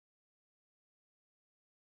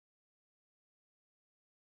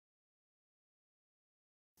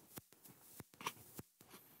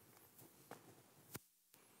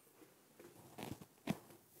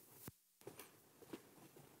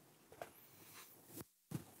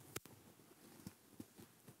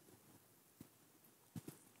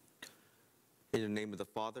In the name of the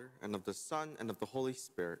Father, and of the Son, and of the Holy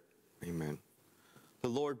Spirit. Amen. The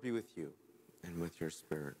Lord be with you, and with your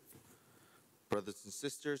spirit. Brothers and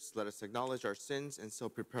sisters, let us acknowledge our sins and so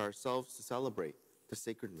prepare ourselves to celebrate the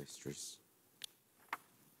sacred mysteries.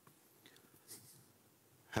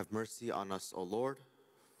 Have mercy on us, O Lord,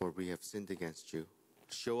 for we have sinned against you.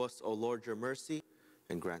 Show us, O Lord, your mercy,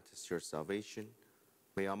 and grant us your salvation.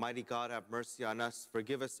 May Almighty God have mercy on us,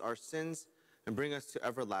 forgive us our sins, and bring us to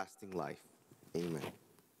everlasting life. Amen.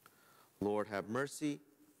 Lord, have mercy.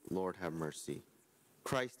 Lord, have mercy.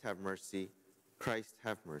 Christ, have mercy. Christ,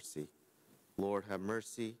 have mercy. Lord, have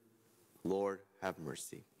mercy. Lord, have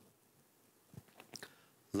mercy.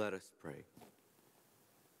 Let us pray.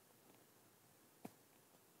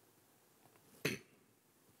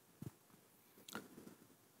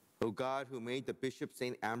 O God, who made the Bishop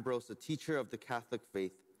St. Ambrose the teacher of the Catholic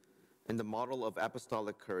faith and the model of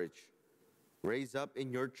apostolic courage, raise up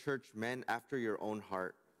in your church men after your own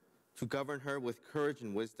heart, to govern her with courage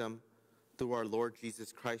and wisdom, through our Lord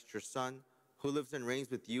Jesus Christ, your Son, who lives and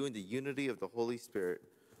reigns with you in the unity of the Holy Spirit,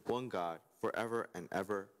 one God, forever and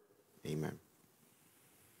ever. Amen.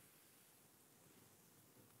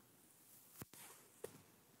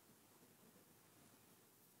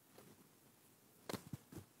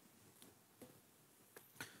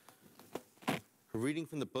 A reading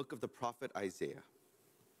from the book of the prophet Isaiah.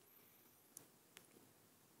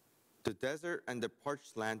 The desert and the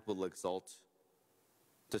parched land will exult.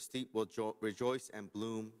 The steppe will rejoice and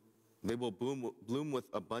bloom. They will bloom with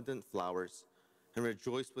abundant flowers and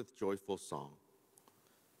rejoice with joyful song.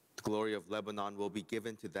 The glory of Lebanon will be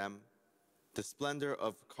given to them, the splendor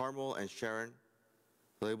of Carmel and Sharon.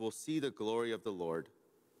 They will see the glory of the Lord,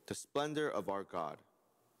 the splendor of our God.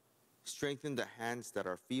 Strengthen the hands that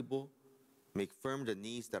are feeble, make firm the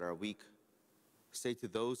knees that are weak. Say to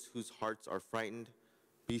those whose hearts are frightened,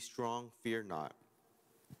 be strong, fear not.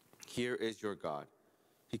 Here is your God.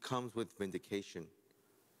 He comes with vindication,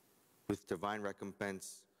 with divine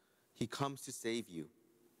recompense. He comes to save you.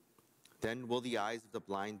 Then will the eyes of the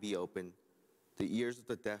blind be opened, the ears of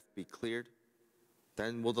the deaf be cleared.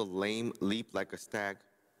 Then will the lame leap like a stag.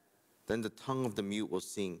 Then the tongue of the mute will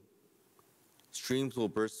sing. Streams will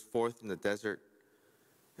burst forth in the desert,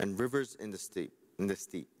 and rivers in the steppe.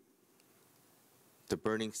 The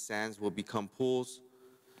burning sands will become pools,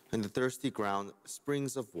 and the thirsty ground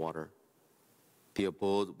springs of water. The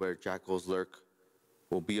abode where jackals lurk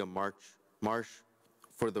will be a marsh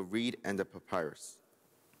for the reed and the papyrus.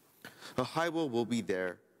 A highway will be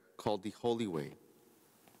there called the Holy Way.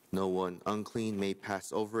 No one unclean may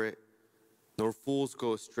pass over it, nor fools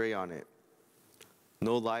go astray on it.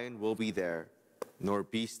 No lion will be there, nor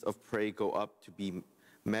beast of prey go up to be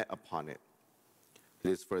met upon it. It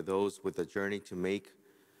is for those with a journey to make,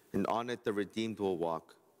 and on it the redeemed will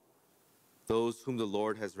walk. Those whom the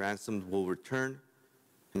Lord has ransomed will return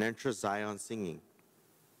and enter Zion singing,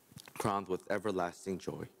 crowned with everlasting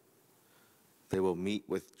joy. They will meet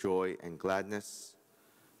with joy and gladness.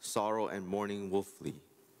 Sorrow and mourning will flee.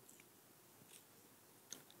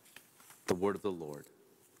 The word of the Lord.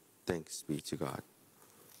 Thanks be to God.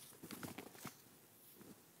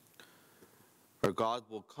 Our God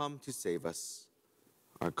will come to save us.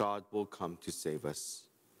 Our God will come to save us.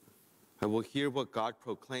 I will hear what God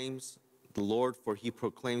proclaims, the Lord, for he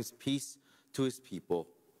proclaims peace to his people.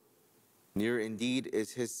 Near indeed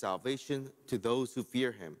is his salvation to those who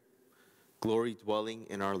fear him, glory dwelling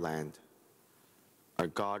in our land. Our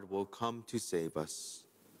God will come to save us.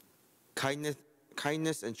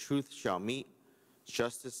 Kindness and truth shall meet,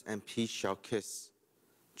 justice and peace shall kiss.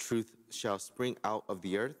 Truth shall spring out of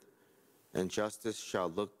the earth, and justice shall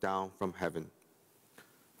look down from heaven.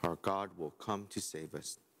 Our God will come to save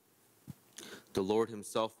us. The Lord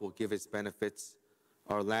himself will give his benefits.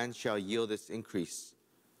 Our land shall yield its increase.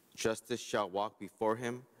 Justice shall walk before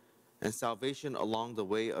him, and salvation along the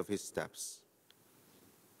way of his steps.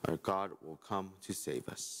 Our God will come to save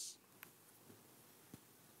us.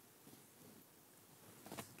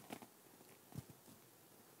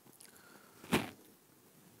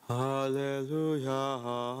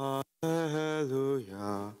 Hallelujah,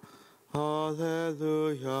 hallelujah,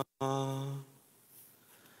 hallelujah.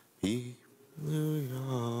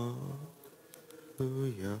 Hallelujah,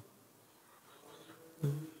 hallelujah.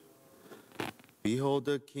 Behold,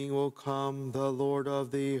 the King will come, the Lord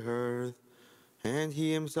of the earth, and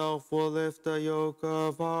he himself will lift the yoke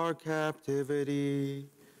of our captivity.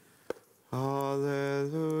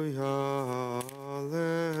 Hallelujah,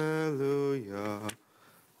 hallelujah,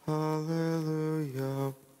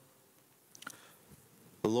 hallelujah.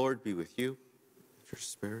 The Lord be with you, with your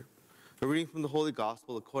spirit. A reading from the Holy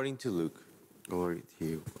Gospel according to Luke. Glory to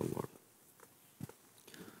you, O Lord.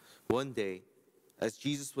 One day, as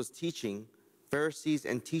Jesus was teaching, Pharisees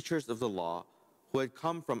and teachers of the law who had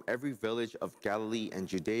come from every village of Galilee and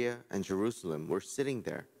Judea and Jerusalem were sitting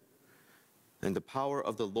there, and the power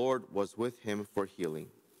of the Lord was with him for healing.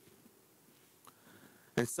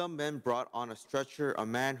 And some men brought on a stretcher a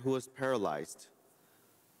man who was paralyzed.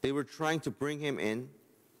 They were trying to bring him in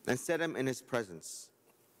and set him in his presence.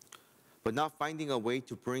 But not finding a way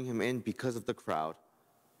to bring him in because of the crowd,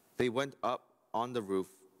 they went up on the roof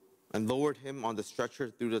and lowered him on the stretcher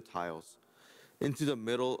through the tiles into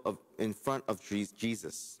the in front of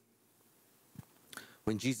Jesus.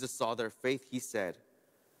 When Jesus saw their faith, he said,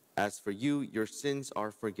 "As for you, your sins are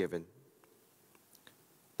forgiven."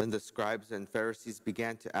 Then the scribes and Pharisees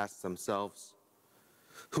began to ask themselves,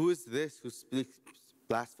 "Who is this who speaks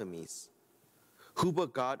blasphemies? Who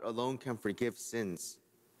but God alone can forgive sins?"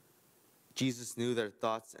 Jesus knew their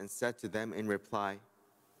thoughts and said to them in reply,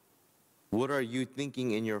 "What are you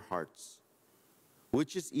thinking in your hearts?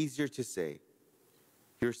 Which is easier to say,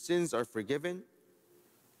 'Your sins are forgiven,'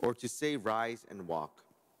 or to say, 'Rise and walk'?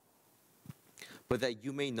 But that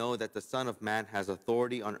you may know that the Son of Man has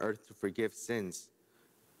authority on earth to forgive sins."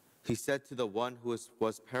 He said to the one who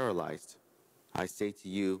was paralyzed, "I say to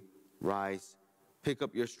you, rise, pick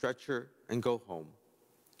up your stretcher, and go home."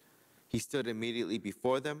 He stood immediately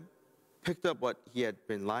before them, picked up what he had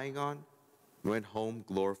been lying on, and went home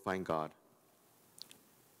glorifying God.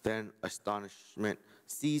 Then astonishment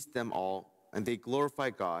seized them all, and they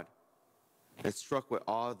glorified God. And struck with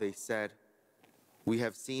awe, they said, "We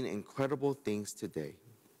have seen incredible things today."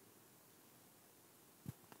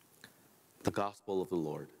 The Gospel of the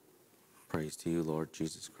Lord. Praise to you, Lord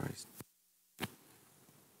Jesus Christ.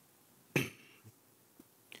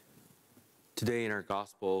 Today in our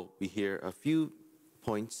Gospel, we hear a few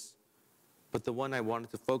points, but the one I wanted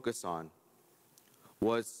to focus on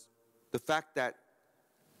was the fact that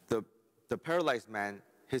the paralyzed man,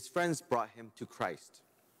 his friends brought him to Christ.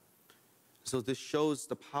 So this shows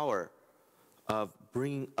the power of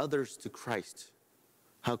bringing others to Christ,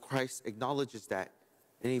 how Christ acknowledges that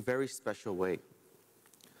in a very special way.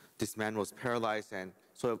 This man was paralyzed, and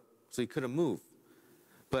so he couldn't move.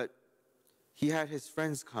 But he had his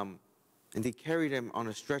friends come, and they carried him on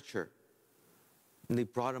a stretcher, and they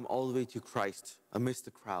brought him all the way to Christ amidst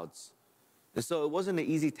the crowds. And so it wasn't an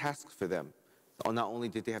easy task for them. Not only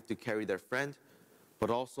did they have to carry their friend, but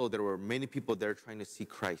also there were many people there trying to see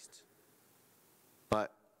Christ.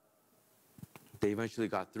 But they eventually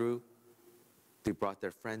got through. They brought their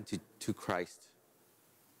friend to Christ.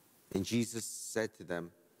 And Jesus said to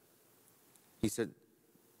them, he said,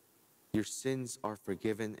 "Your sins are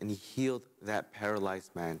forgiven," and he healed that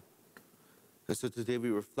paralyzed man. And so today we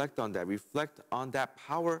reflect on that. Reflect on that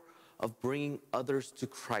power of bringing others to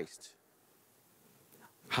Christ.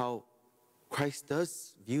 How Christ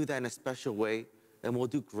does view that in a special way and will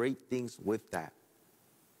do great things with that.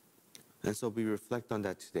 And so we reflect on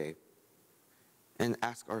that today and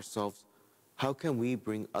ask ourselves, how can we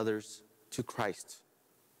bring others to Christ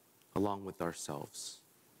along with ourselves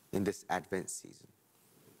in this Advent season?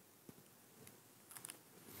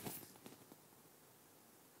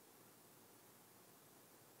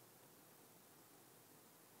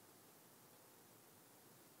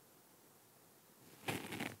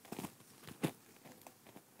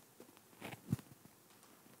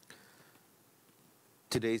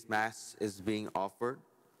 Today's Mass is being offered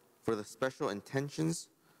for the special intention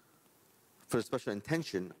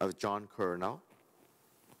of John Coronel,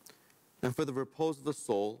 and for the repose of the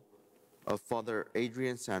soul of Father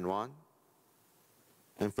Adrian San Juan,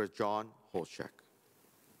 and for John Holshek.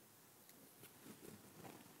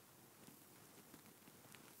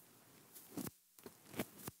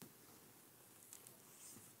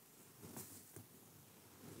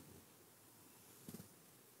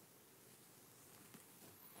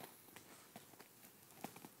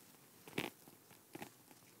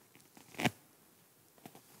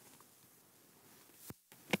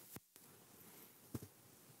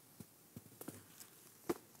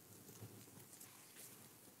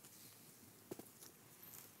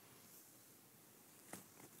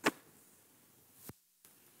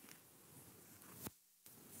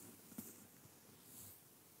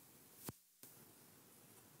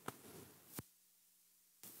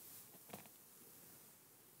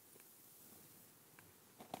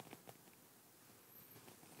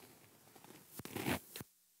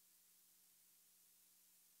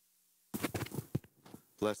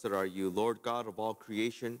 Blessed are you, Lord God of all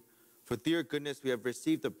creation, for through your goodness we have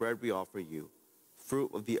received the bread we offer you,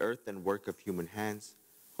 fruit of the earth and work of human hands,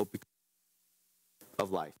 hope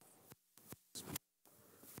of life.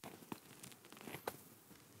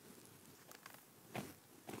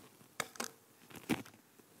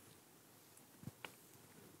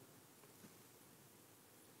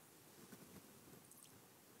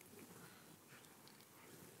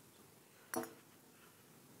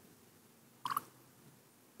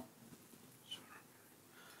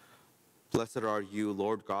 Blessed are you,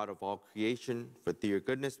 Lord God of all creation, for through your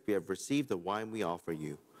goodness we have received the wine we offer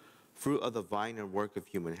you. Fruit of the vine and work of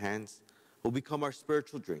human hands will become our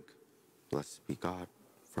spiritual drink. Blessed be God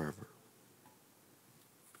forever.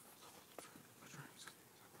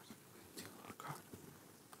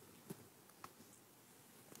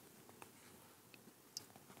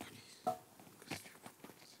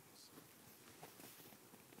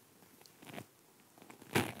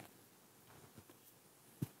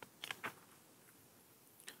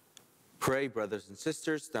 Pray, brothers and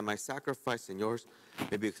sisters, that my sacrifice and yours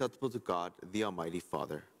may be acceptable to God, the Almighty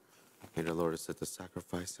Father. May the Lord accept the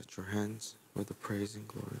sacrifice at your hands for the praise and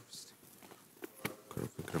glory of his name,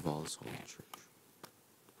 good of all his holy church.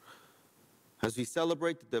 As we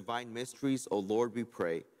celebrate the divine mysteries, O Lord, we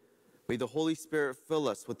pray, may the Holy Spirit fill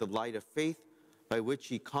us with the light of faith, by which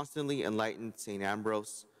he constantly enlightened St.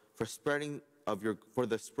 Ambrose for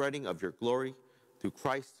the spreading of your glory through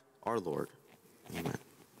Christ our Lord. Amen.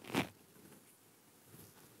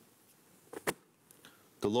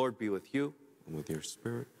 The Lord be with you and with your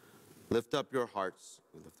spirit. Lift up your hearts.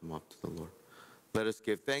 We lift them up to the Lord. Let us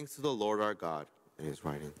give thanks to the Lord our God. It is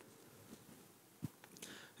right in.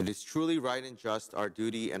 It is truly right and just, our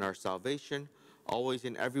duty and our salvation, always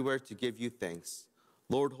and everywhere to give you thanks.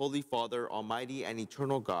 Lord, Holy Father, Almighty and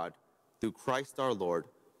eternal God, through Christ our Lord.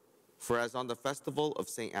 For as on the festival of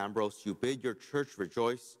St. Ambrose you bid your church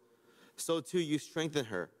rejoice, so too you strengthen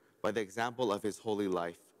her by the example of his holy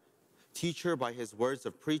life. Teach her by his words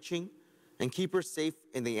of preaching, and keep her safe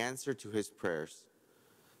in the answer to his prayers.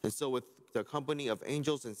 And so with the company of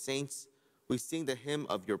angels and saints, we sing the hymn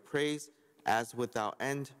of your praise, as without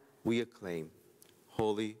end we acclaim.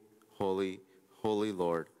 Holy, holy, holy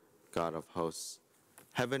Lord, God of hosts.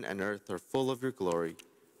 Heaven and earth are full of your glory.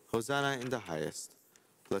 Hosanna in the highest.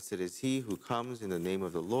 Blessed is he who comes in the name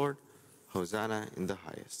of the Lord. Hosanna in the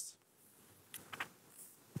highest.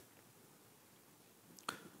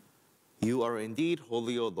 You are indeed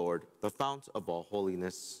holy, O Lord, the fount of all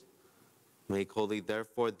holiness. Make holy,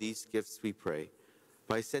 therefore, these gifts, we pray,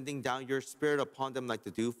 by sending down your Spirit upon them like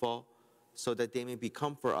the dewfall, so that they may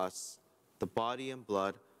become for us the body and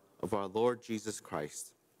blood of our Lord Jesus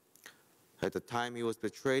Christ. At the time he was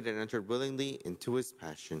betrayed and entered willingly into his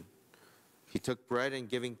passion, he took bread and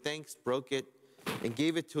giving thanks, broke it, and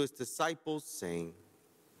gave it to his disciples, saying,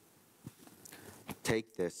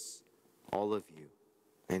 "Take this, all of you,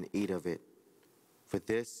 and eat of it, for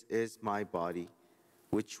this is my body,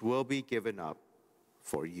 which will be given up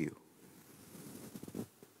for you."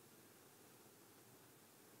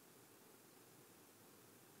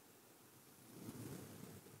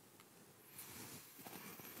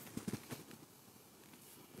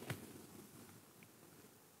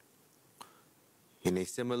 In a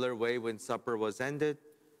similar way, when supper was ended,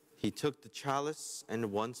 he took the chalice,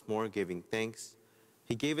 and once more giving thanks,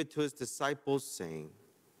 he gave it to his disciples, saying,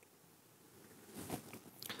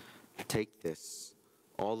 "Take this,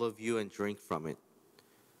 all of you, and drink from it.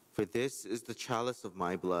 For this is the chalice of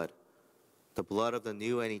my blood, the blood of the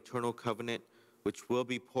new and eternal covenant, which will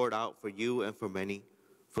be poured out for you and for many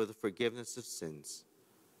for the forgiveness of sins.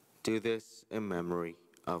 Do this in memory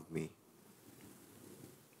of me."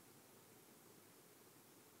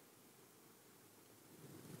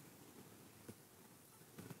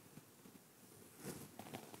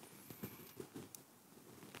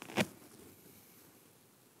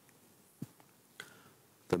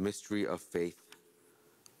 The mystery of faith.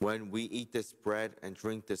 When we eat this bread and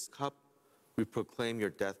drink this cup, we proclaim your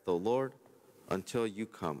death, O Lord, until you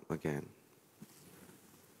come again.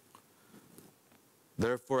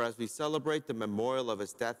 Therefore, as we celebrate the memorial of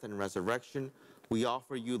his death and resurrection, we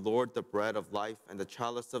offer you, Lord, the bread of life and the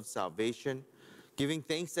chalice of salvation, giving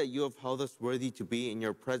thanks that you have held us worthy to be in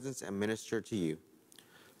your presence and minister to you.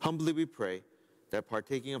 Humbly we pray that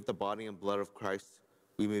partaking of the body and blood of Christ,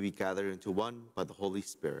 we may be gathered into one by the Holy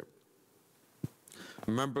Spirit.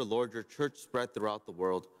 Remember, Lord, your church spread throughout the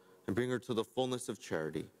world, and bring her to the fullness of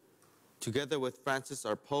charity, together with Francis,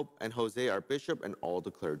 our Pope, and Jose, our Bishop, and all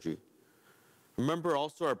the clergy. Remember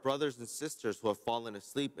also our brothers and sisters who have fallen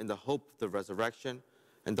asleep in the hope of the resurrection,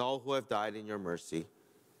 and all who have died in your mercy.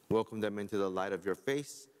 Welcome them into the light of your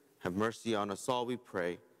face. Have mercy on us all, we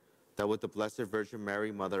pray, that with the Blessed Virgin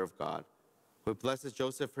Mary, Mother of God, with Blessed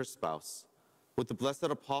Joseph, her spouse, with the blessed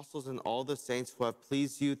apostles and all the saints who have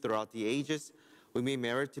pleased you throughout the ages, we may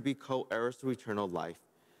merit to be co-heirs to eternal life,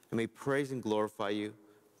 and may praise and glorify you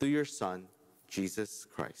through your Son, Jesus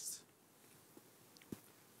Christ.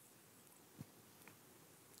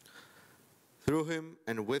 Through him,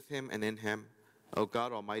 and with him, and in him, O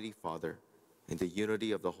God, Almighty Father, in the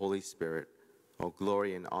unity of the Holy Spirit, all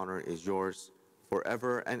glory and honor is yours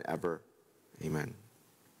forever and ever. Amen.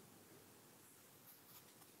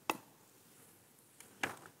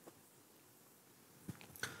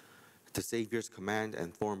 At the Savior's command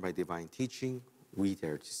and formed by divine teaching, we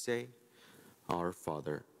dare to say, Our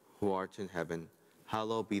Father, who art in heaven,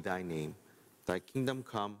 hallowed be thy name. Thy kingdom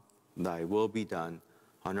come, thy will be done,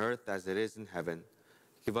 on earth as it is in heaven.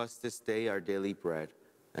 Give us this day our daily bread,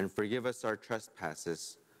 and forgive us our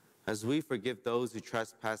trespasses, as we forgive those who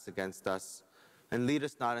trespass against us. And lead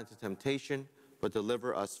us not into temptation, but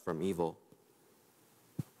deliver us from evil.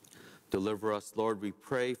 Deliver us, Lord, we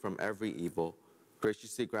pray, from every evil.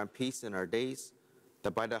 Graciously grant peace in our days,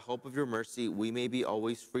 that by the hope of your mercy we may be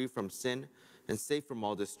always free from sin and safe from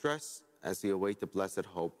all distress, as we await the blessed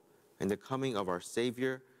hope and the coming of our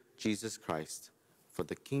Savior, Jesus Christ. For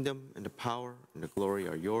the kingdom and the power and the glory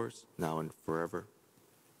are yours, now and forever.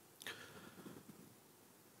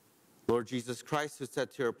 Lord Jesus Christ, who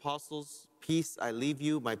said to your apostles, Peace I leave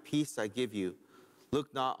you, my peace I give you.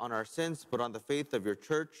 Look not on our sins, but on the faith of your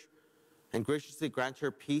church, and graciously grant her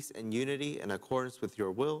peace and unity in accordance with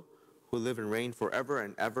your will, who live and reign forever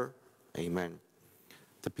and ever. Amen.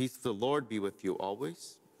 The peace of the Lord be with you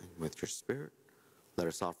always, and with your spirit. Let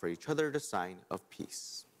us offer each other the sign of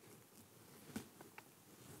peace.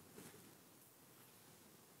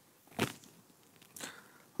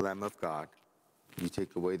 Lamb of God, you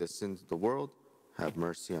take away the sins of the world, have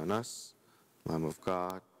mercy on us. Lamb of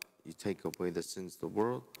God, you take away the sins of the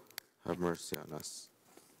world, have mercy on us.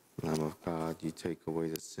 Lamb of God, you take away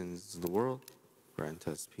the sins of the world, grant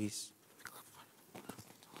us peace.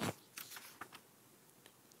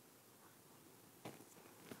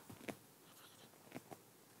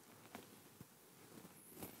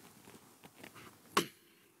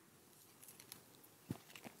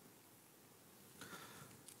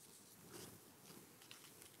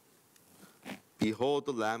 Behold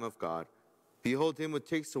the Lamb of God. Behold him who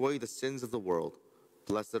takes away the sins of the world.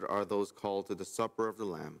 Blessed are those called to the supper of the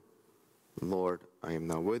Lamb. Lord, I am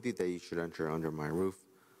not worthy that you should enter under my roof,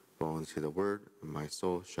 but only say the word, and my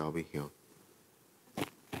soul shall be healed.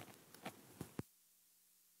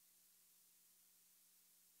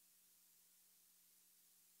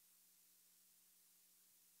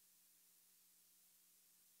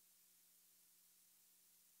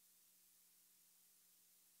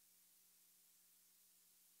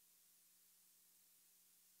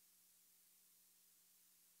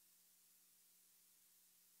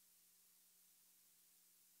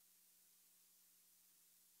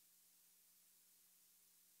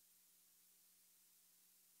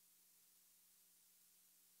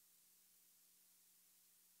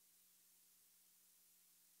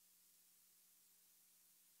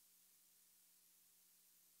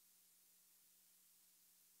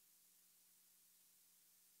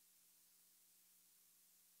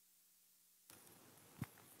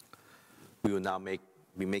 We will now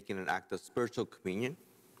be making an act of spiritual communion.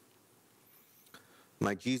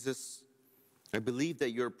 My Jesus, I believe that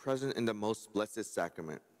you are present in the most blessed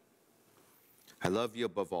sacrament. I love you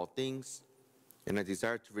above all things, and I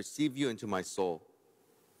desire to receive you into my soul.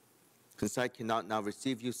 Since I cannot now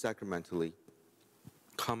receive you sacramentally,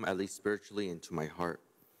 come at least spiritually into my heart.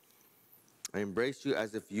 I embrace you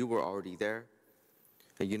as if you were already there,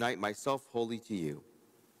 and unite myself wholly to you.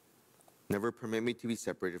 Never permit me to be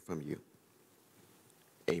separated from you.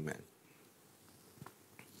 Amen.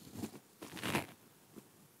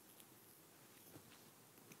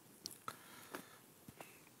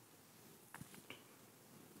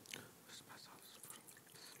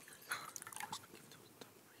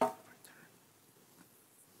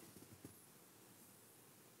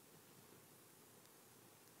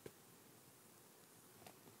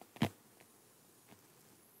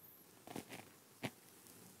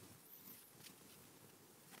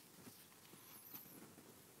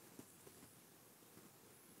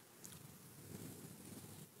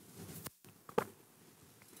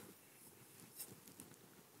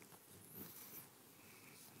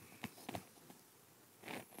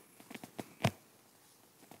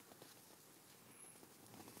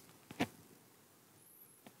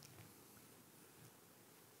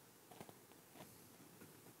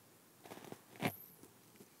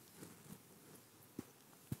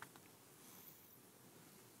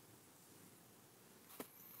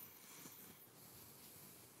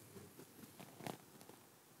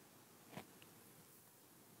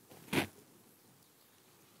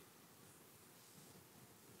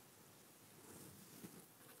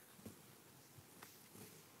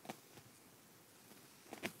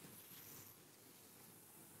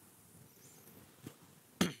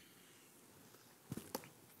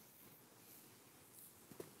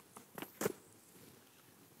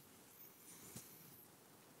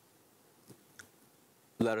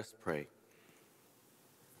 Let us pray.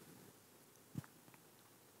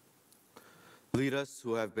 Lead us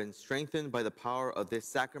who have been strengthened by the power of this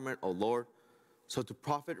sacrament, O Lord, so to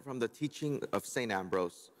profit from the teaching of St.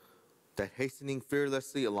 Ambrose, that hastening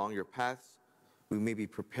fearlessly along your paths, we may be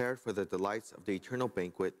prepared for the delights of the eternal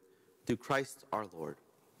banquet, through Christ our Lord.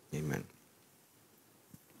 Amen.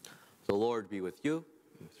 The Lord be with you,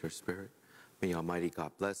 and with your spirit. May Almighty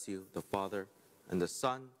God bless you, the Father, and the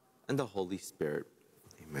Son, and the Holy Spirit.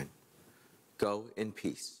 Amen. Go in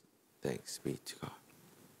peace. Thanks be to God.